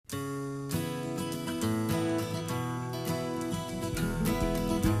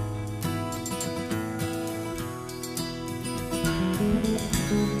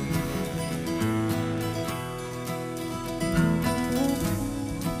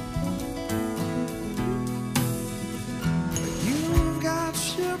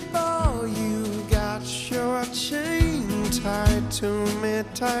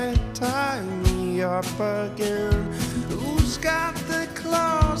tie me up again. Who's got the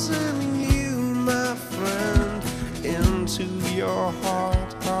claws in you, my friend? Into your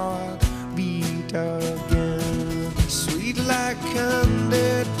heart beat again. Sweet like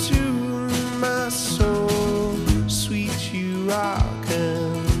candy to my soul. Sweet you rock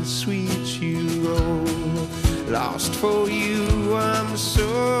and sweet you roll. Lost for you, I'm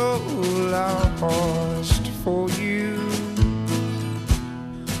so lost for you.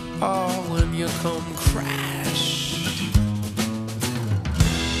 Oh, when you come crash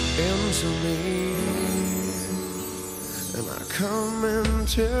into me, and I come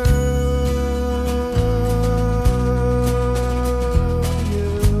into you,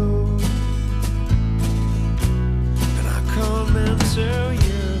 and I come into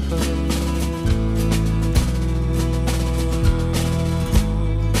you.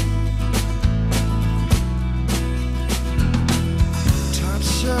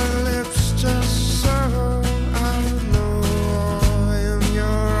 Your lips just so I know. In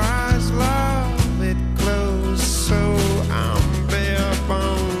your eyes, love, it glows so. I'm bare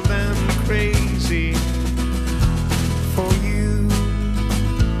boned and crazy for you.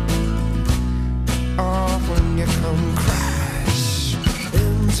 Oh, when you come crash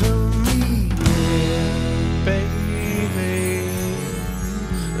into me, yeah, baby,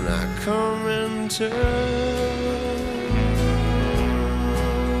 and I come into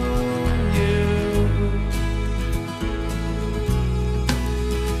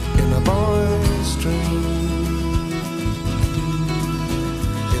boy's dream,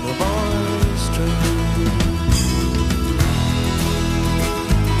 in a boy's dream.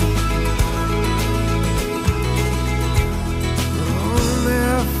 Only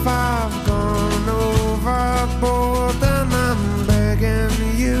if I've gone overboard, then I'm begging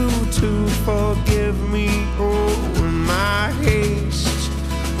you to forgive me. Oh, in my haste,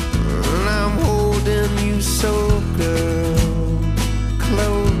 and I'm holding you so good,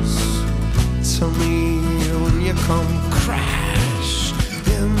 close to me when you come crash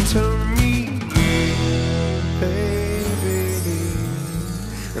into me, yeah, baby,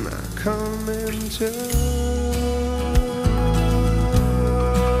 and I come into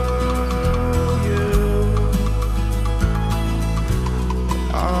you.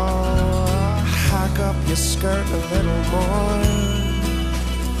 Oh, hike up your skirt a little more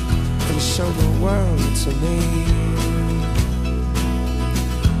and show the world to me.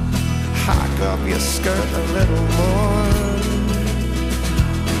 Hike up your skirt a little more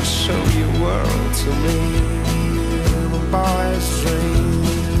and show your world to me. In a boy's dream,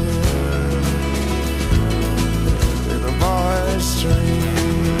 in a boy's dream.